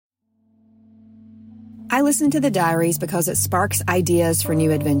I listen to the diaries because it sparks ideas for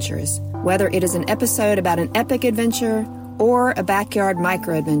new adventures. Whether it is an episode about an epic adventure or a backyard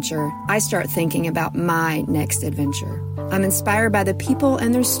micro-adventure, I start thinking about my next adventure. I'm inspired by the people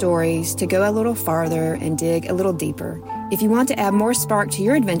and their stories to go a little farther and dig a little deeper. If you want to add more spark to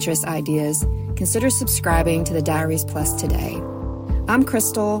your adventurous ideas, consider subscribing to the Diaries Plus today. I'm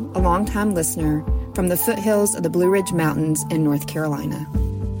Crystal, a longtime listener from the foothills of the Blue Ridge Mountains in North Carolina.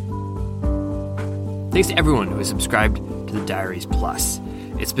 Thanks to everyone who has subscribed to the Diaries Plus.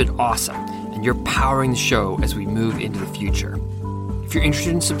 It's been awesome, and you're powering the show as we move into the future. If you're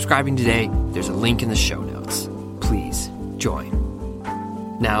interested in subscribing today, there's a link in the show notes. Please join.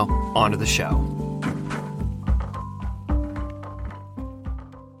 Now, on to the show.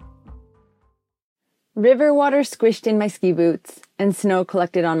 River water squished in my ski boots and snow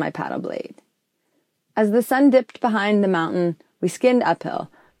collected on my paddle blade. As the sun dipped behind the mountain, we skinned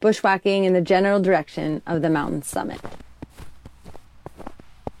uphill, bushwhacking in the general direction of the mountain's summit.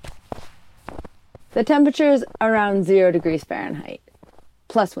 The temperature is around 0 degrees Fahrenheit,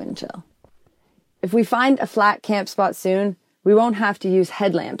 plus wind chill. If we find a flat camp spot soon, we won't have to use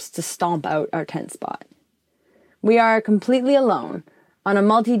headlamps to stomp out our tent spot. We are completely alone on a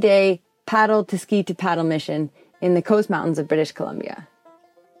multi-day paddle to ski to paddle mission in the coast mountains of British Columbia.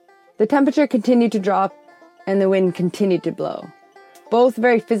 The temperature continued to drop and the wind continued to blow. Both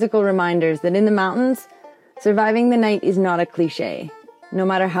very physical reminders that in the mountains, surviving the night is not a cliche, no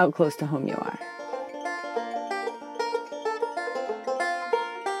matter how close to home you are.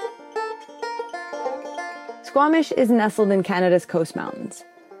 Squamish is nestled in Canada's coast mountains,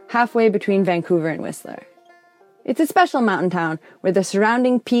 halfway between Vancouver and Whistler. It's a special mountain town where the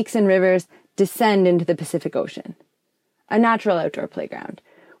surrounding peaks and rivers descend into the Pacific Ocean. A natural outdoor playground,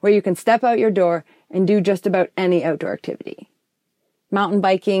 where you can step out your door and do just about any outdoor activity. Mountain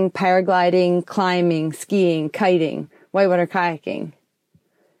biking, paragliding, climbing, skiing, kiting, whitewater kayaking.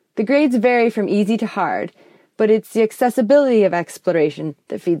 The grades vary from easy to hard, but it's the accessibility of exploration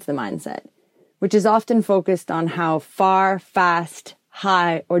that feeds the mindset, which is often focused on how far, fast,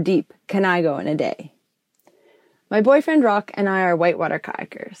 high, or deep can I go in a day. My boyfriend Rock and I are whitewater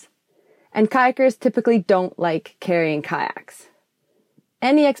kayakers, and kayakers typically don't like carrying kayaks.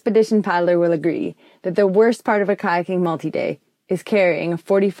 Any expedition paddler will agree that the worst part of a kayaking multi-day is carrying a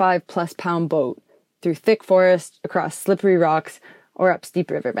 45-plus pound boat through thick forest, across slippery rocks, or up steep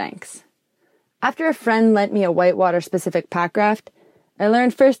riverbanks. After a friend lent me a whitewater-specific pack raft, I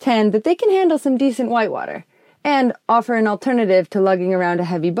learned firsthand that they can handle some decent whitewater and offer an alternative to lugging around a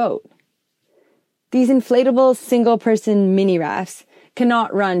heavy boat. These inflatable single-person mini rafts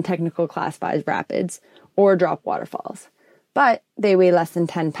cannot run technical Class 5 rapids or drop waterfalls, but they weigh less than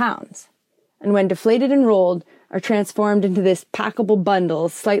 10 pounds, and when deflated and rolled, are transformed into this packable bundle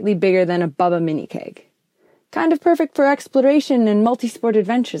slightly bigger than a Bubba mini keg. Kind of perfect for exploration and multi-sport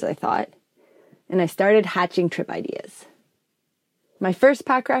adventures, I thought, and I started hatching trip ideas. My first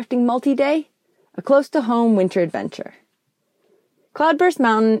pack rafting multi-day, a close-to-home winter adventure. Cloudburst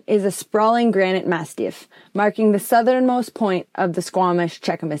Mountain is a sprawling granite massif marking the southernmost point of the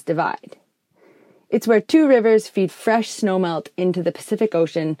Squamish-Cheakamus Divide. It's where two rivers feed fresh snowmelt into the Pacific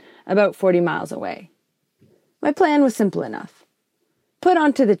Ocean about 40 miles away. My plan was simple enough. Put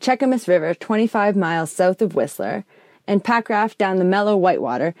onto the Cheakamus River 25 miles south of Whistler and pack raft down the mellow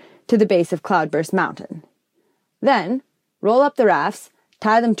whitewater to the base of Cloudburst Mountain. Then, roll up the rafts,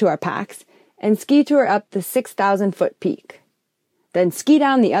 tie them to our packs, and ski tour up the 6,000-foot peak. Then ski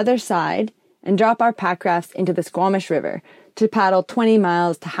down the other side and drop our pack rafts into the Squamish River to paddle 20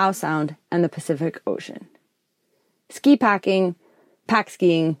 miles to Howe Sound and the Pacific Ocean. Ski packing, pack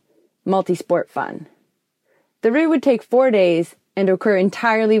skiing, multi-sport fun. The route would take 4 days and occur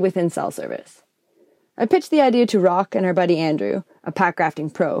entirely within cell service. I pitched the idea to Rock and our buddy Andrew, a pack rafting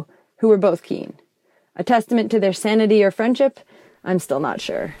pro, who were both keen. A testament to their sanity or friendship? I'm still not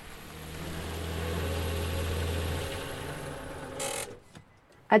sure.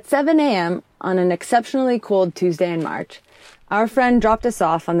 At 7 a.m. on an exceptionally cold Tuesday in March, our friend dropped us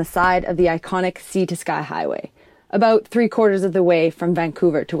off on the side of the iconic Sea to Sky Highway, about 3/4 of the way from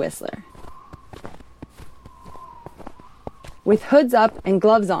Vancouver to Whistler. With hoods up and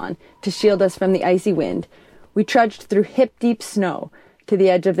gloves on to shield us from the icy wind, we trudged through hip-deep snow to the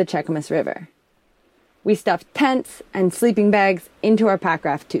edge of the Cheakamus River. We stuffed tents and sleeping bags into our pack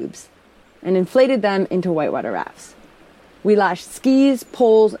raft tubes and inflated them into whitewater rafts. We lashed skis,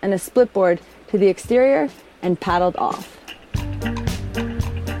 poles, and a splitboard to the exterior and paddled off.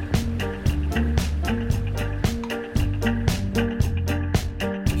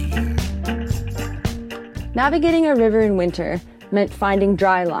 Navigating a river in winter meant finding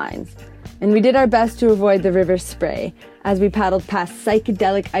dry lines, and we did our best to avoid the river's spray as we paddled past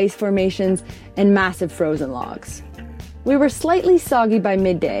psychedelic ice formations and massive frozen logs. We were slightly soggy by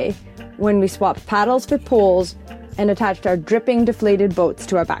midday when we swapped paddles for poles and attached our dripping, deflated boats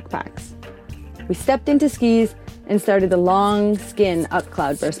to our backpacks. We stepped into skis and started the long skin up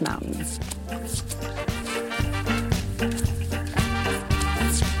Cloudburst Mountain.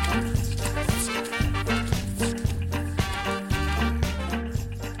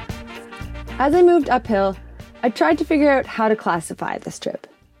 As I moved uphill, I tried to figure out how to classify this trip.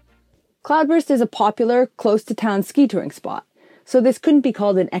 Cloudburst is a popular, close-to-town ski touring spot, so this couldn't be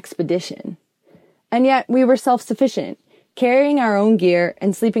called an expedition. And yet, we were self-sufficient, carrying our own gear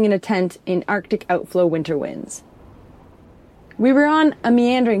and sleeping in a tent in Arctic outflow winter winds. We were on a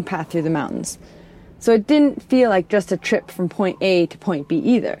meandering path through the mountains, so it didn't feel like just a trip from point A to point B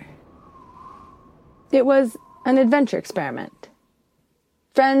either. It was an adventure experiment.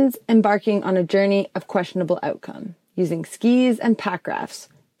 Friends embarking on a journey of questionable outcome, using skis and pack rafts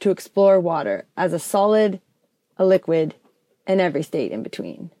to explore water as a solid, a liquid, and every state in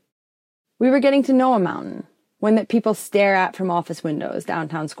between. We were getting to know a mountain, one that people stare at from office windows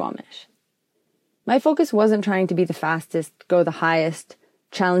downtown Squamish. My focus wasn't trying to be the fastest, go the highest,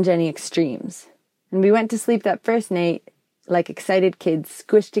 challenge any extremes. And we went to sleep that first night like excited kids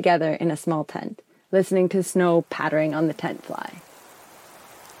squished together in a small tent, listening to snow pattering on the tent fly.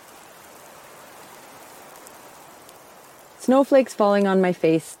 Snowflakes falling on my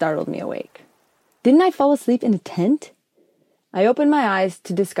face startled me awake. Didn't I fall asleep in a tent? I opened my eyes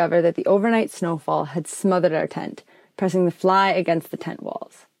to discover that the overnight snowfall had smothered our tent, pressing the fly against the tent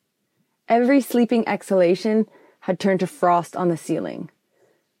walls. Every sleeping exhalation had turned to frost on the ceiling,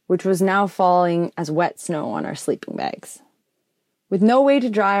 which was now falling as wet snow on our sleeping bags. With no way to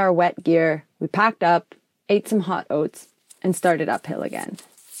dry our wet gear, we packed up, ate some hot oats, and started uphill again.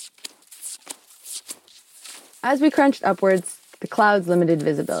 As we crunched upwards, the clouds limited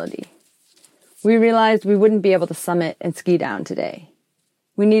visibility. We realized we wouldn't be able to summit and ski down today.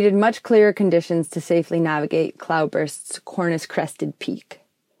 We needed much clearer conditions to safely navigate Cloudburst's cornice-crested peak.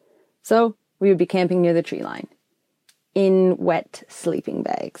 So we would be camping near the tree line, in wet sleeping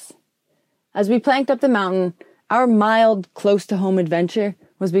bags. As we planked up the mountain, our mild, close-to-home adventure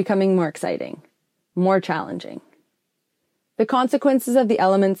was becoming more exciting, more challenging. The consequences of the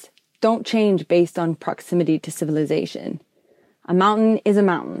elements don't change based on proximity to civilization. A mountain is a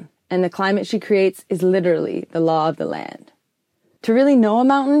mountain, and the climate she creates is literally the law of the land. To really know a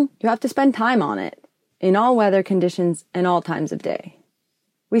mountain, you have to spend time on it, in all weather conditions and all times of day.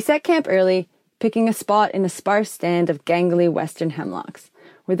 We set camp early, picking a spot in a sparse stand of gangly western hemlocks,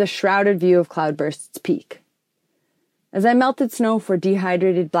 with a shrouded view of Cloudburst's peak. As I melted snow for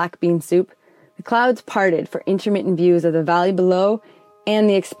dehydrated black bean soup, the clouds parted for intermittent views of the valley below and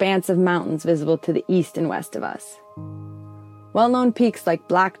the expanse of mountains visible to the east and west of us. Well-known peaks like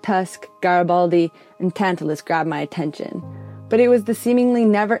Black Tusk, Garibaldi, and Tantalus grabbed my attention, but it was the seemingly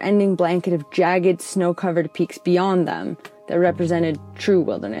never-ending blanket of jagged, snow-covered peaks beyond them that represented true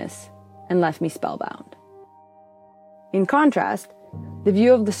wilderness and left me spellbound. In contrast, the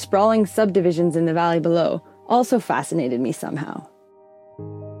view of the sprawling subdivisions in the valley below also fascinated me somehow.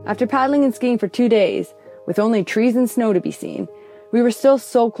 After paddling and skiing for 2 days, with only trees and snow to be seen, we were still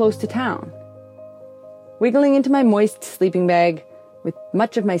so close to town. Wiggling into my moist sleeping bag, with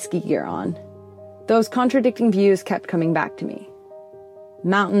much of my ski gear on, those contradicting views kept coming back to me.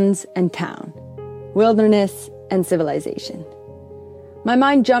 Mountains and town, wilderness and civilization. My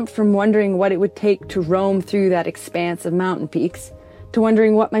mind jumped from wondering what it would take to roam through that expanse of mountain peaks to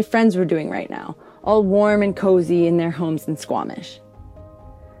wondering what my friends were doing right now, all warm and cozy in their homes in Squamish.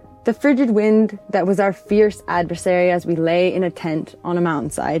 The frigid wind that was our fierce adversary as we lay in a tent on a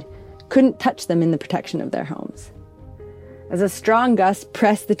mountainside couldn't touch them in the protection of their homes. As a strong gust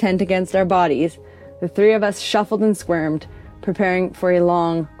pressed the tent against our bodies, the three of us shuffled and squirmed, preparing for a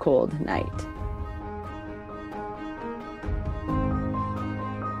long, cold night.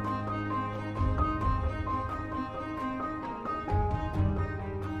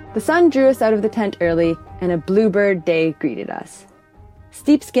 The sun drew us out of the tent early, and a bluebird day greeted us.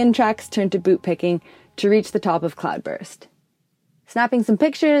 Steep skin tracks turned to boot picking to reach the top of Cloudburst. Snapping some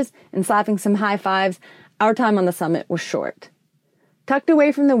pictures and slapping some high fives, our time on the summit was short. Tucked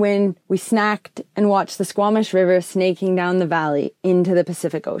away from the wind, we snacked and watched the Squamish River snaking down the valley into the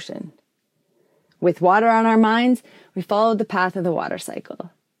Pacific Ocean. With water on our minds, we followed the path of the water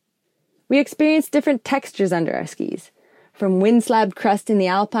cycle. We experienced different textures under our skis, from wind-slabbed crust in the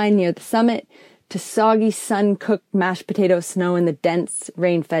alpine near the summit to soggy, sun-cooked mashed potato snow in the dense,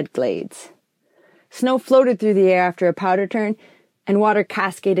 rain-fed glades. Snow floated through the air after a powder turn, and water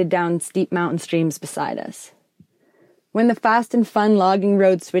cascaded down steep mountain streams beside us. When the fast and fun logging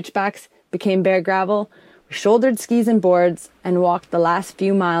road switchbacks became bare gravel, we shouldered skis and boards and walked the last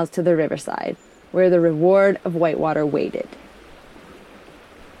few miles to the riverside, where the reward of whitewater waited.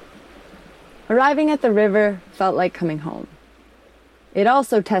 Arriving at the river felt like coming home. It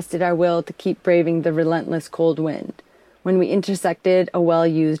also tested our will to keep braving the relentless cold wind when we intersected a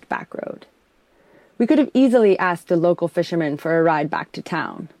well-used back road. We could have easily asked a local fisherman for a ride back to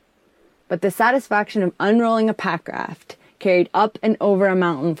town, but the satisfaction of unrolling a pack raft carried up and over a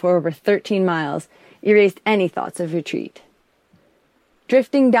mountain for over 13 miles erased any thoughts of retreat.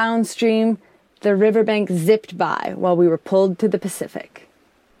 Drifting downstream, the riverbank zipped by while we were pulled to the Pacific.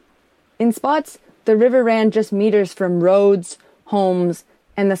 In spots, the river ran just meters from roads, homes,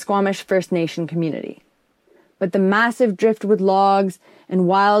 and the Squamish First Nation community. But the massive driftwood logs and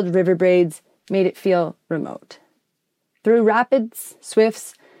wild river braids made it feel remote. Through rapids,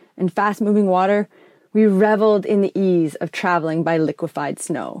 swifts, and fast-moving water, we reveled in the ease of traveling by liquefied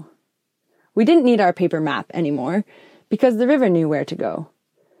snow. We didn't need our paper map anymore because the river knew where to go.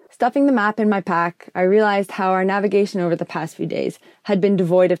 Stuffing the map in my pack, I realized how our navigation over the past few days had been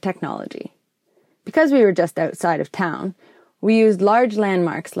devoid of technology. Because we were just outside of town, we used large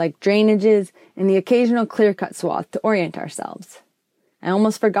landmarks like drainages and the occasional clear-cut swath to orient ourselves. I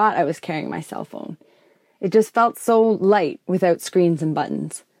almost forgot I was carrying my cell phone. It just felt so light without screens and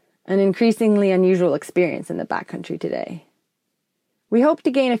buttons, an increasingly unusual experience in the backcountry today. We hoped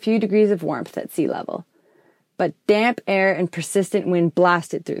to gain a few degrees of warmth at sea level, but damp air and persistent wind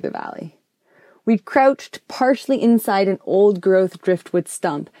blasted through the valley. We'd crouched partially inside an old-growth driftwood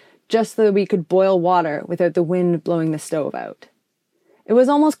stump just so that we could boil water without the wind blowing the stove out. It was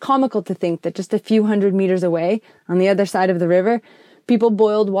almost comical to think that just a few hundred meters away, on the other side of the river, people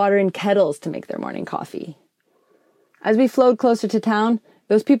boiled water in kettles to make their morning coffee. As we flowed closer to town,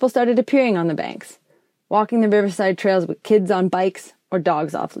 those people started appearing on the banks, walking the riverside trails with kids on bikes or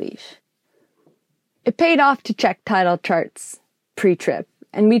dogs off leash. It paid off to check tidal charts pre-trip,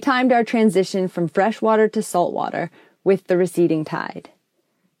 and we timed our transition from freshwater to saltwater with the receding tide.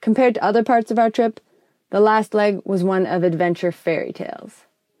 Compared to other parts of our trip, the last leg was one of adventure fairy tales.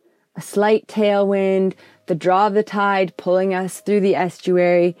 A slight tailwind, the draw of the tide pulling us through the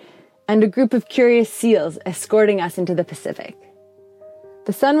estuary, and a group of curious seals escorting us into the Pacific.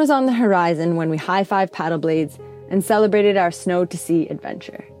 The sun was on the horizon when we high-fived paddle blades and celebrated our snow-to-sea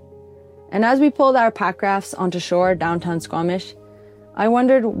adventure. And as we pulled our pack rafts onto shore downtown Squamish, I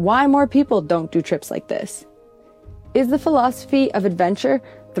wondered why more people don't do trips like this. Is the philosophy of adventure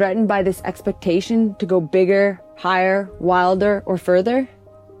threatened by this expectation to go bigger, higher, wilder, or further?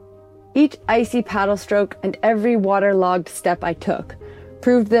 Each icy paddle stroke and every waterlogged step I took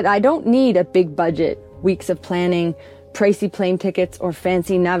proved that I don't need a big budget, weeks of planning, pricey plane tickets, or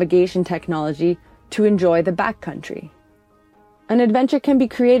fancy navigation technology to enjoy the backcountry. An adventure can be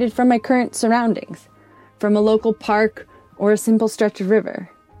created from my current surroundings, from a local park or a simple stretch of river.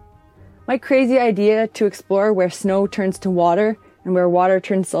 My crazy idea to explore where snow turns to water and where water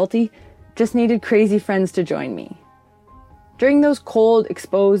turns salty just needed crazy friends to join me. During those cold,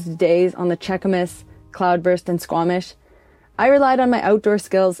 exposed days on the Cheakamus, Cloudburst, and Squamish, I relied on my outdoor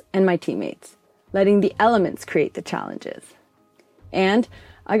skills and my teammates, letting the elements create the challenges. And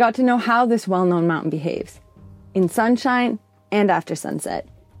I got to know how this well-known mountain behaves, in sunshine and after sunset,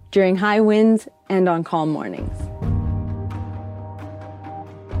 during high winds and on calm mornings.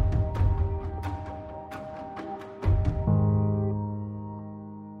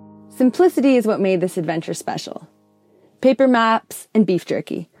 Simplicity is what made this adventure special. Paper maps and beef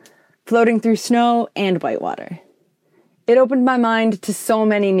jerky, floating through snow and whitewater. It opened my mind to so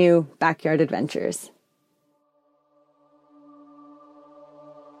many new backyard adventures.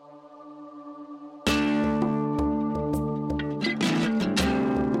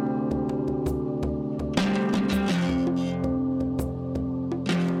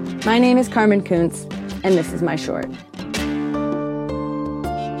 My name is Carmen Kuntz, and this is my short.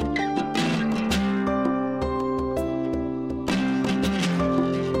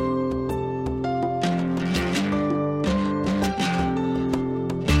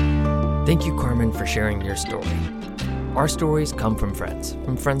 Thank you, Carmen, for sharing your story. Our stories come from friends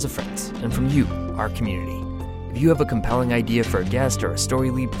of friends, and from you, our community. If you have a compelling idea for a guest or a story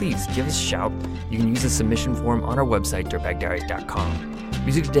lead, please give us a shout. You can use the submission form on our website, dirtbagdiaries.com.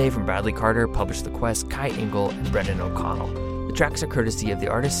 Music today from Bradley Carter, Publish the Quest, Kai Engel, and Brendan O'Connell. The tracks are courtesy of the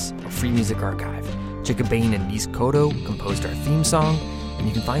artists of Free Music Archive. Jacob Bain and Nis Koto composed our theme song, and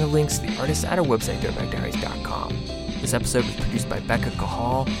you can find the links to the artists at our website, dirtbagdiaries.com. This episode was produced by Becca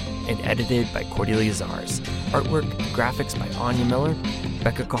Cahal and edited by Cordelia Zars. Artwork and graphics by Anya Miller.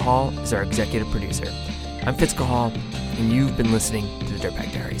 Becca Cahal is our executive producer. I'm Fitz Cahal, and you've been listening to the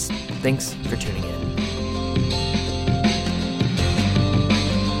Dirtbag Diaries. Thanks for tuning in.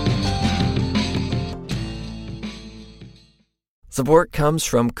 Support comes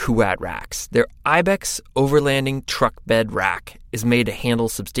from Kuat Racks. Their Ibex overlanding truck bed rack is made to handle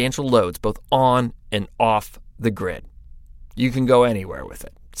substantial loads both on and off the grid. You can go anywhere with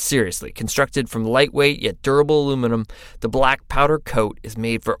it. Seriously, constructed from lightweight yet durable aluminum, the black powder coat is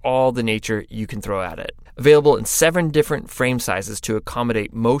made for all the nature you can throw at it. Available in 7 different frame sizes to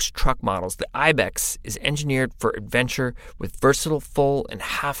accommodate most truck models, the Ibex is engineered for adventure with versatile full and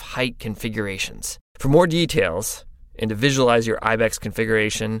half-height configurations. For more details and to visualize your Ibex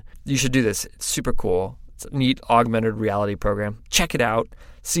configuration, you should do this. It's super cool. It's a neat augmented reality program. Check it out.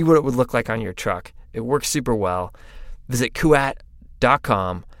 See what it would look like on your truck. It works super well. Visit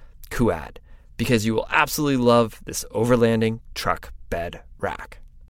kuat.com, Kuat, because you will absolutely love this overlanding truck bed rack.